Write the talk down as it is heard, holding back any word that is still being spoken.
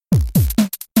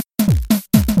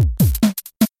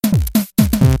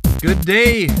Good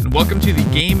day, and welcome to the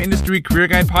Game Industry Career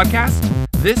Guide podcast.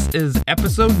 This is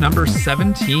episode number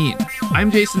 17. I'm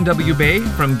Jason W. Bay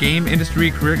from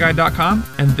GameIndustryCareerGuide.com,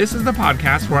 and this is the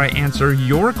podcast where I answer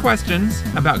your questions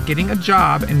about getting a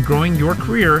job and growing your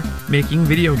career making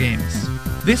video games.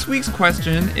 This week's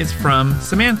question is from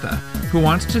Samantha, who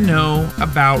wants to know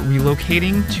about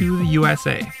relocating to the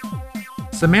USA.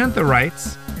 Samantha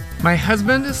writes, "My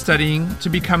husband is studying to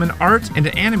become an art and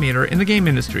animator in the game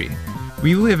industry.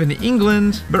 We live in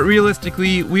England, but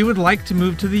realistically, we would like to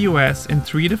move to the US in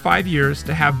 3 to 5 years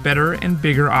to have better and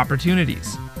bigger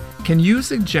opportunities. Can you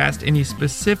suggest any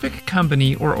specific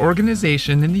company or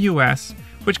organization in the US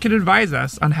which could advise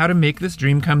us on how to make this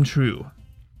dream come true?"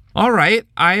 All right,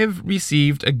 I've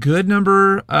received a good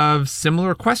number of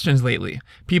similar questions lately.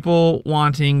 People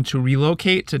wanting to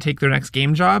relocate to take their next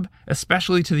game job,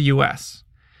 especially to the US.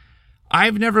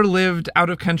 I've never lived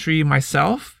out of country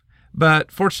myself,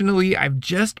 but fortunately, I've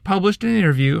just published an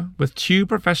interview with 2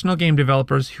 professional game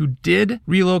developers who did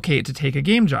relocate to take a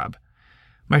game job.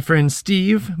 My friend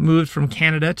Steve moved from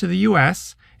Canada to the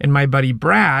US, and my buddy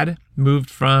Brad moved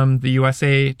from the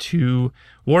USA to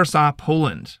Warsaw,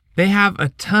 Poland. They have a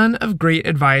ton of great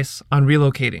advice on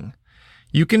relocating.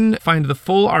 You can find the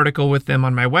full article with them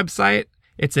on my website.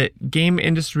 It's at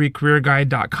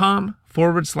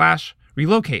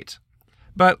GameIndustryCareerGuide.com/relocate.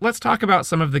 But let's talk about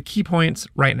some of the key points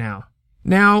right now.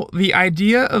 Now, the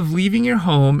idea of leaving your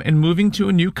home and moving to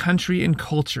a new country and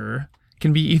culture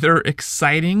can be either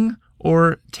exciting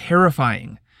or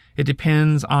terrifying. It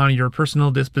depends on your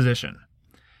personal disposition.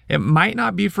 It might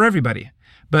not be for everybody,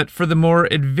 but for the more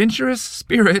adventurous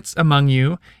spirits among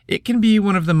you, it can be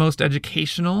one of the most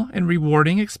educational and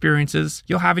rewarding experiences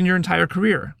you'll have in your entire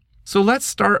career. So let's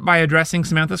start by addressing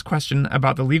Samantha's question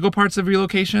about the legal parts of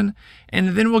relocation,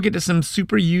 and then we'll get to some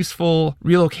super useful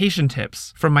relocation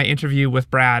tips from my interview with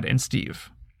Brad and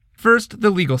Steve. First, the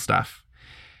legal stuff.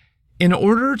 In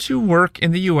order to work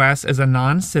in the US as a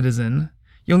non-citizen,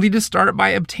 you'll need to start by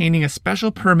obtaining a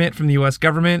special permit from the US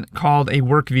government called a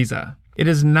work visa. It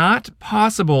is not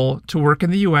possible to work in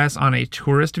the US on a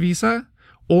tourist visa,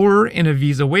 or in a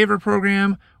visa waiver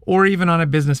program, or even on a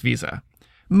business visa.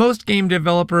 Most game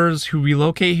developers who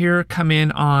relocate here come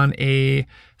in on a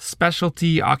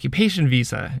specialty occupation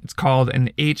visa. It's called an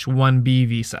H-1B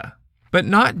visa. But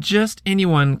not just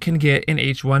anyone can get an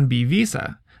H-1B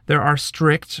visa. There are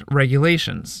strict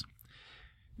regulations.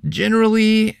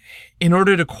 Generally, in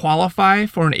order to qualify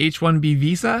for an H-1B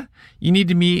visa, you need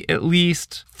to meet at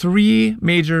least 3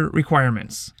 major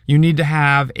requirements. You need to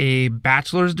have a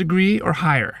bachelor's degree or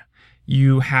higher.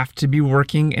 You have to be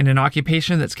working in an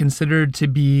occupation that's considered to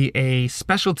be a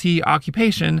specialty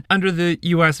occupation under the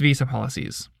U.S. visa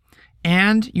policies.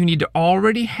 And you need to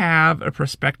already have a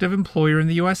prospective employer in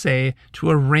the USA to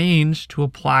arrange to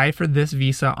apply for this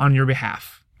visa on your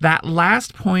behalf. That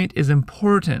last point is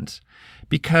important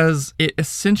because it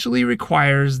essentially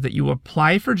requires that you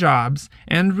apply for jobs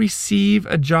and receive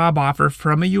a job offer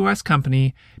from a U.S.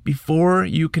 company before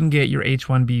you can get your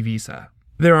H-1B visa.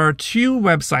 There are 2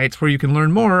 websites where you can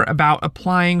learn more about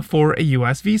applying for a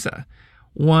U.S. visa.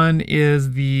 One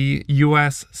is the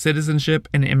U.S. Citizenship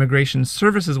and Immigration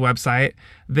Services website.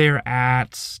 They're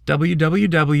at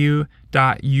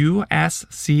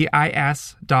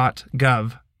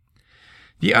www.uscis.gov.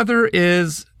 The other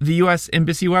is the U.S.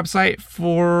 Embassy website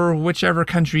for whichever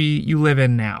country you live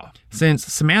in now. Since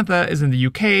Samantha is in the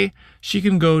UK, she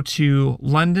can go to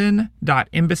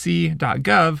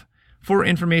london.embassy.gov for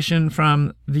information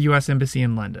from the U.S. Embassy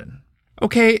in London.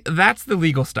 Okay, that's the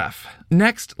legal stuff.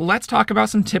 Next, let's talk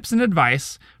about some tips and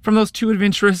advice from those 2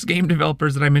 adventurous game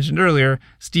developers that I mentioned earlier,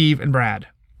 Steve and Brad.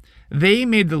 They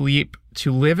made the leap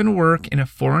to live and work in a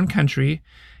foreign country,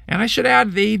 and I should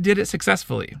add they did it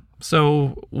successfully.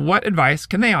 So what advice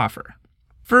can they offer?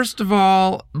 First of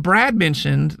all, Brad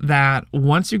mentioned that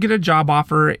once you get a job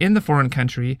offer in the foreign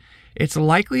country, it's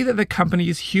likely that the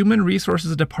company's human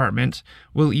resources department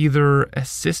will either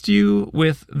assist you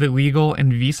with the legal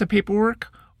and visa paperwork,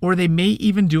 or they may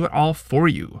even do it all for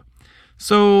you.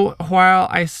 So while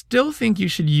I still think you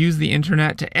should use the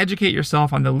internet to educate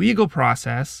yourself on the legal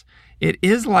process, it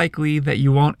is likely that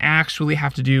you won't actually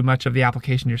have to do much of the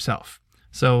application yourself.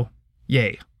 So,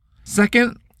 yay.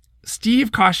 Second,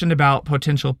 Steve cautioned about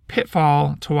potential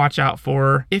pitfall to watch out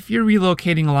for if you're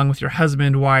relocating along with your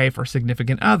husband, wife, or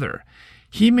significant other.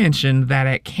 He mentioned that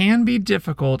it can be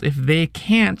difficult if they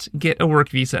can't get a work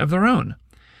visa of their own.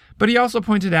 But he also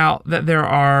pointed out that there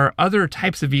are other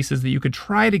types of visas that you could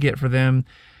try to get for them,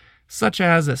 such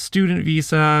as a student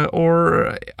visa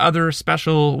or other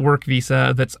special work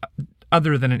visa that's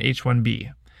other than an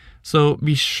H-1B. So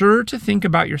be sure to think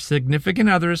about your significant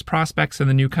other's prospects in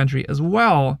the new country as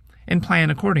well and plan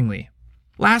accordingly.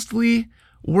 Lastly,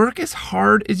 work as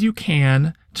hard as you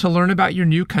can to learn about your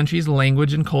new country's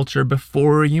language and culture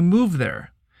before you move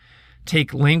there.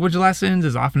 Take language lessons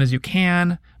as often as you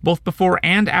can, both before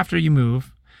and after you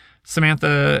move.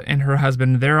 Samantha and her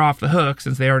husband, they're off the hook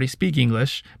since they already speak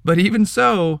English, but even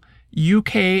so,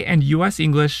 UK and US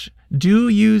English do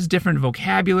use different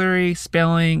vocabulary,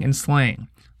 spelling, and slang.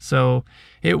 So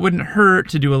it wouldn't hurt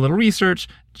to do a little research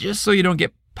just so you don't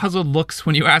get puzzled looks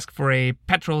when you ask for a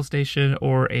petrol station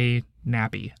or a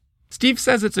nappy. Steve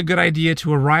says it's a good idea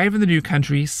to arrive in the new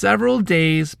country several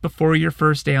days before your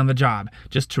first day on the job,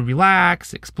 just to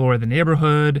relax, explore the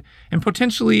neighborhood, and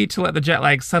potentially to let the jet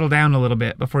lag settle down a little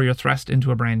bit before you're thrust into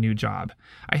a brand new job.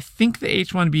 I think the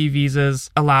H-1B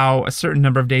visas allow a certain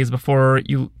number of days before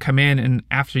you come in, and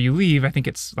after you leave, I think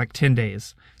it's like 10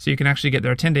 days. So you can actually get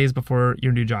there 10 days before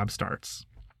your new job starts.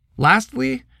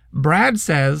 Lastly, Brad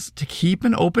says to keep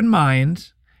an open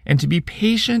mind and to be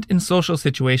patient in social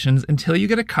situations until you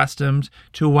get accustomed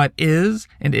to what is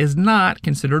and is not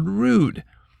considered rude,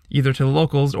 either to the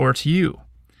locals or to you.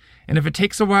 And if it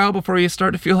takes a while before you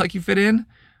start to feel like you fit in,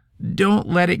 don't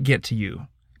let it get to you.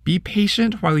 Be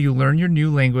patient while you learn your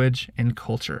new language and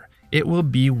culture. It will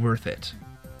be worth it.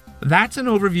 That's an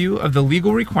overview of the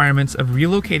legal requirements of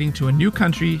relocating to a new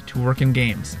country to work in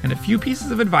games, and a few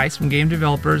pieces of advice from game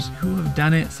developers who have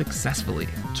done it successfully.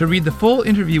 To read the full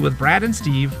interview with Brad and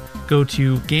Steve, go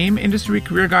to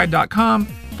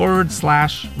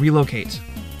GameIndustryCareerGuide.com/relocate.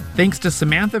 Thanks to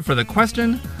Samantha for the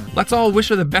question. Let's all wish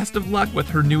her the best of luck with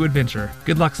her new adventure.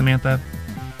 Good luck, Samantha.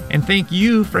 And thank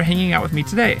you for hanging out with me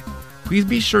today. Please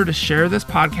be sure to share this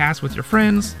podcast with your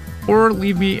friends or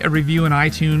leave me a review in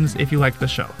iTunes if you like the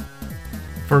show.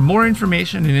 For more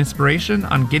information and inspiration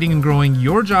on getting and growing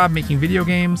your job making video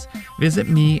games, visit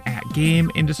me at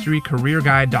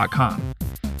GameIndustryCareerGuide.com.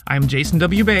 I'm Jason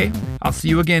W. Bay. I'll see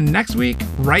you again next week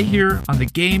right here on the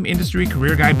Game Industry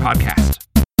Career Guide podcast.